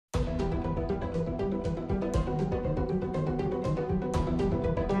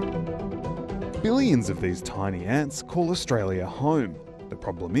Billions of these tiny ants call Australia home. The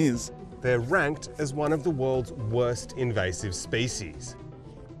problem is, they're ranked as one of the world's worst invasive species.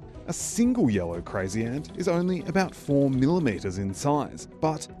 a single yellow crazy ant is only about 4 millimetres in size,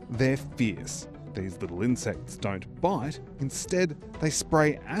 but they're fierce. These little insects don't bite, instead they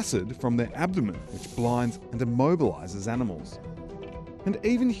spray acid from their abdomen, which blinds and immobilises animals. And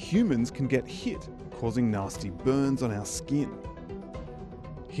even humans can get hit, causing nasty burns on our skin.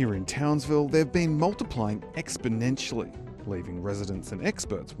 Here in Townsville, they've been multiplying exponentially, leaving residents and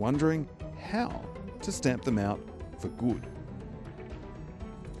experts wondering how to stamp them out for good.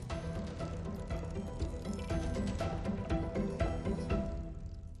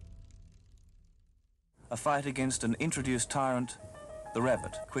 A fight against an introduced tyrant, the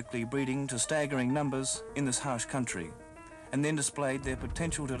rabbit, quickly breeding to staggering numbers in this harsh country, and then displayed their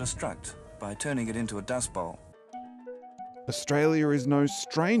potential to destruct by turning it into a dust bowl. Australia is no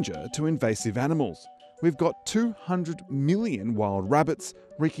stranger to invasive animals. We've got 200 million wild rabbits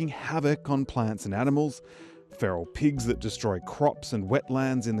wreaking havoc on plants and animals, feral pigs that destroy crops and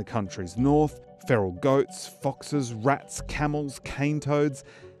wetlands in the country's north, feral goats, foxes, rats, camels, cane toads.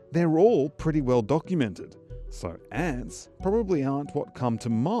 They're all pretty well documented. So ants probably aren't what come to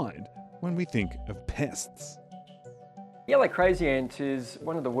mind when we think of pests. Yellow crazy ant is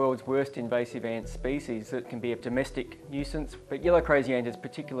one of the world's worst invasive ant species that can be a domestic nuisance, but yellow crazy ant is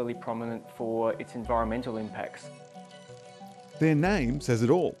particularly prominent for its environmental impacts. Their name says it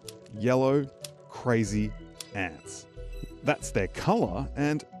all: yellow crazy ants. That's their colour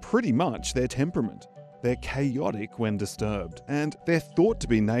and pretty much their temperament. They're chaotic when disturbed, and they're thought to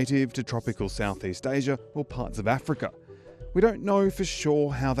be native to tropical Southeast Asia or parts of Africa. We don't know for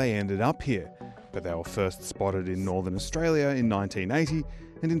sure how they ended up here, but they were first spotted in northern Australia in 1980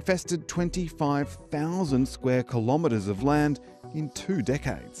 and infested 25,000 square kilometres of land in 2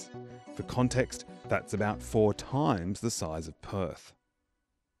 decades. For context, that's about 4 times the size of Perth.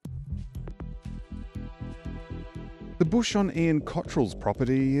 The bush on Ian Cottrell's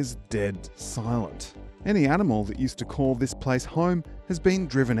property is dead silent. Any animal that used to call this place home has been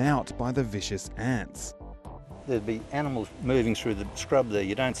driven out by the vicious ants. There'd be animals moving through the scrub there,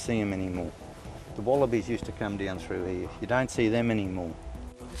 you don't see them anymore. The wallabies used to come down through here, you don't see them anymore.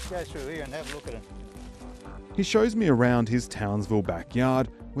 Just go through here and have a look at it. He shows me around his Townsville backyard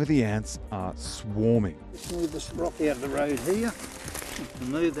where the ants are swarming. Just move this rock out of the road here,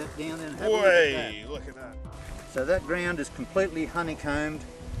 move that down and have a look at that. Look at that. So that ground is completely honeycombed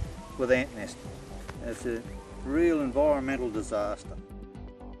with ant nests. It's a real environmental disaster.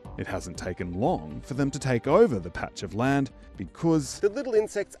 It hasn't taken long for them to take over the patch of land because The little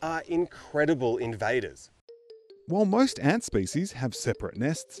insects are incredible invaders. while most ant species have separate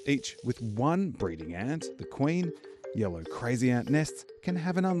nests, each with one breeding ant, the queen, yellow crazy ant nests can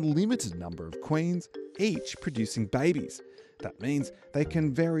have an unlimited number of queens, each producing babies. That means they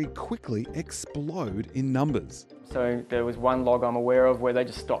can very quickly explode in numbers. So there was one log I'm aware of where they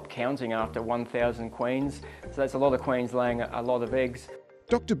just stopped counting after 1,000 queens. So that's a lot of queens laying a lot of eggs.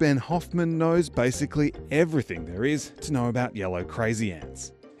 Dr. Ben Hoffman knows basically everything there is to know about yellow crazy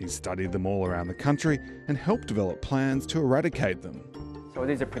ants. He's studied them all around the country and helped develop plans to eradicate them. So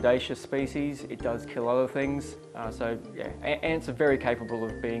it is a predaceous species, it does kill other things. Ants are very capable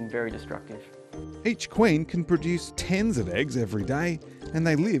of being very destructive. Each queen can produce tens of eggs every day, and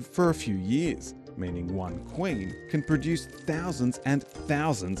they live for a few years, meaning one queen can produce thousands and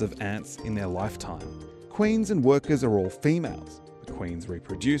thousands of ants in their lifetime. Queens and workers are all females. The queens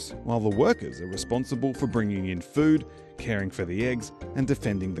reproduce, while the workers are responsible for bringing in food, caring for the eggs, and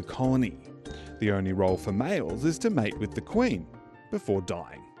defending the colony. The only role for males is to mate with the queen before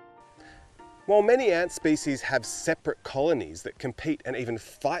dying. While many ant species have separate colonies that compete and even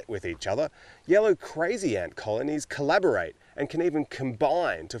fight with each other, yellow crazy ant colonies collaborate and can even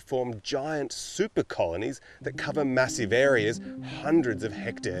combine to form giant super colonies that cover massive areas, hundreds of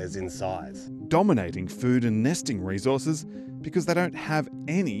hectares in size. Dominating food and nesting resources because they don't have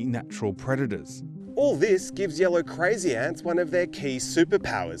any natural predators. All this gives yellow crazy ants one of their key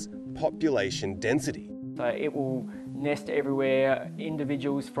superpowers: population density. So it will nest everywhere.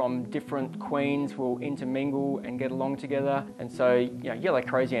 Individuals from different queens will intermingle and get along together. And so, yellow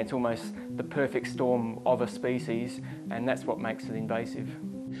crazy ant's almost the perfect storm of a species, and that's what makes it invasive.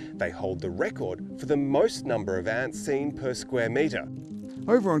 They hold the record for the most number of ants seen per square metre.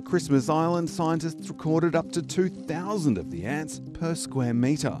 Over on Christmas Island, scientists recorded up to 2,000 of the ants per square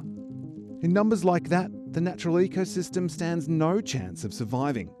metre. In numbers like that, the natural ecosystem stands no chance of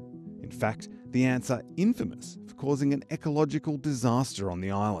surviving. In fact, the ants are infamous for causing an ecological disaster on the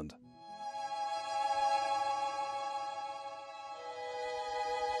island.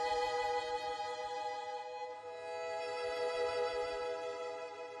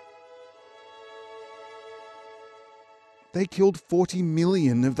 They killed 40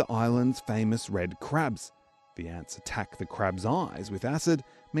 million of the island's famous red crabs. The ants attack the crab's eyes with acid,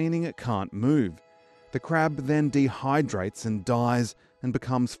 meaning it can't move. The crab then dehydrates and dies and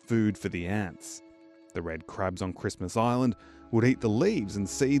becomes food for the ants. The red crabs on Christmas Island would eat the leaves and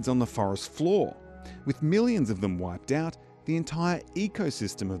seeds on the forest floor. With millions of them wiped out, the entire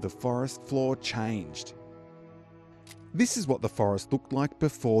ecosystem of the forest floor changed. This is what the forest looked like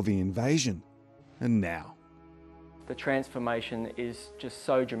before the invasion, and now. The transformation is just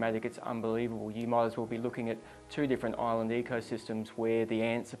so dramatic, it's unbelievable. You might as well be looking at two different island ecosystems where the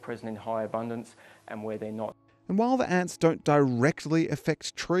ants are present in high abundance and where they're not. And while the ants don't directly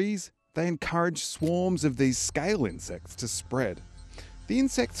affect trees, they encourage swarms of these scale insects to spread. The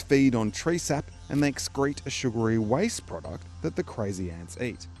insects feed on tree sap and they excrete a sugary waste product that the crazy ants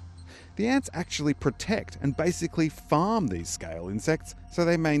eat. The ants actually protect and basically farm these scale insects so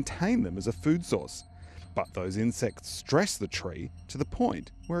they maintain them as a food source. But those insects stress the tree to the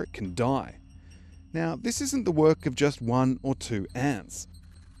point where it can die. Now, this isn't the work of just one or two ants.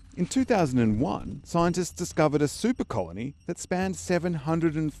 In 2001, scientists discovered a super colony that spanned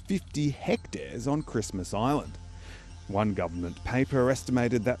 750 hectares on Christmas Island. One government paper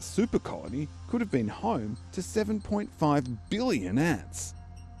estimated that super colony could have been home to 7.5 billion ants.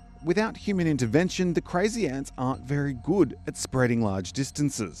 Without human intervention, the crazy ants aren't very good at spreading large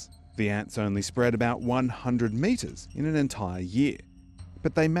distances. The ants only spread about 100 metres in an entire year.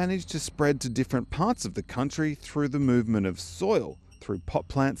 But they manage to spread to different parts of the country through the movement of soil, through pot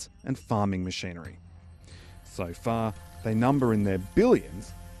plants and farming machinery. So far, they number in their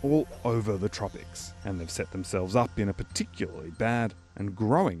billions all over the tropics, and they've set themselves up in a particularly bad and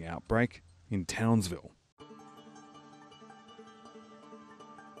growing outbreak in Townsville.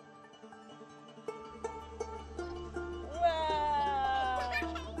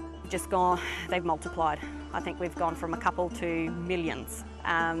 Just gone, they've multiplied. I think we've gone from a couple to millions.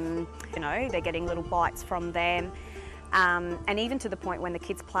 They're getting little bites from them. And even to the point when the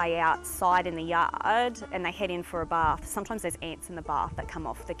kids play outside in the yard and they head in for a bath, sometimes there's ants in the bath that come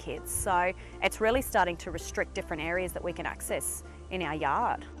off the kids. So it's really starting to restrict different areas that we can access in our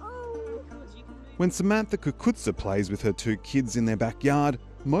yard. When Samantha Kukutsa plays with her two kids in their backyard,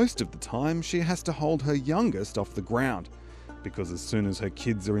 most of the time she has to hold her youngest off the ground, because as soon as her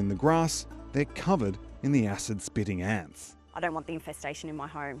kids are in the grass, they're covered in the acid-spitting ants. I don't want the infestation in my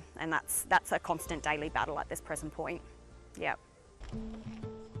home, and that's a constant daily battle at this present point. Yep.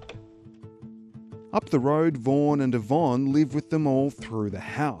 Up the road, Vaughan and Yvonne live with them all through the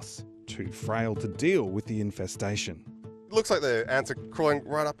house, too frail to deal with the infestation. Looks like the ants are crawling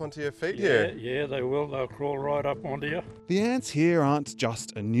right up onto your feet here. Yeah, they will. They'll crawl right up onto you. The ants here aren't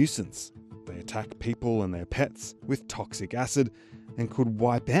just a nuisance. They attack people and their pets with toxic acid and could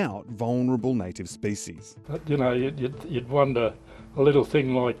wipe out vulnerable native species. But, you'd wonder a little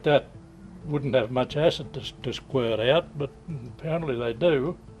thing like that wouldn't have much acid to squirt out, but apparently they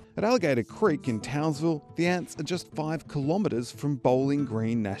do. At Alligator Creek in Townsville, the ants are just 5 kilometres from Bowling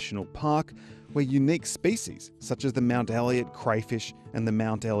Green National Park, where unique species such as the Mount Elliott crayfish and the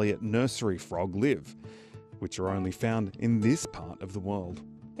Mount Elliott nursery frog live, which are only found in this part of the world.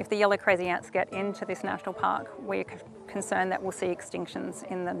 If the yellow crazy ants get into this national park, we're concerned that we'll see extinctions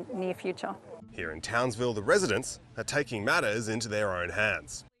in the near future. Here in Townsville, the residents are taking matters into their own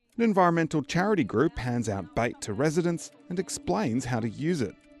hands. An environmental charity group hands out bait to residents and explains how to use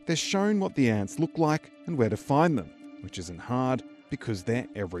it. They're shown what the ants look like and where to find them, which isn't hard because they're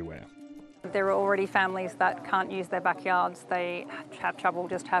everywhere. There are already families that can't use their backyards. They have trouble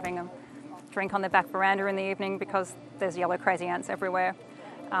just having a drink on their back veranda in the evening because there's yellow crazy ants everywhere.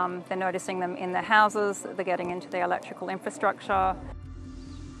 They're noticing them in their houses, they're getting into their electrical infrastructure.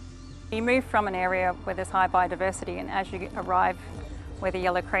 You move from an area where there's high biodiversity, and as you arrive where the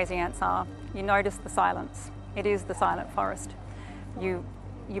yellow crazy ants are, you notice the silence. It is the silent forest.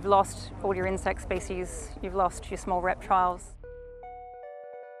 You've lost all your insect species, you've lost your small reptiles.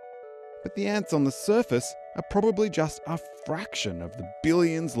 But the ants on the surface are probably just a fraction of the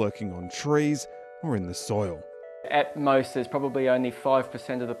billions lurking on trees or in the soil. At most, there's probably only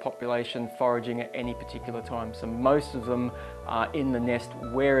 5% of the population foraging at any particular time. So most of them are in the nest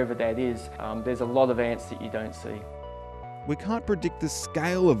wherever that is. There's a lot of ants that you don't see. We can't predict the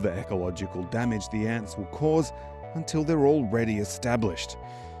scale of the ecological damage the ants will cause until they're already established.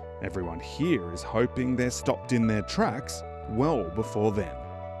 Everyone here is hoping they're stopped in their tracks well before then.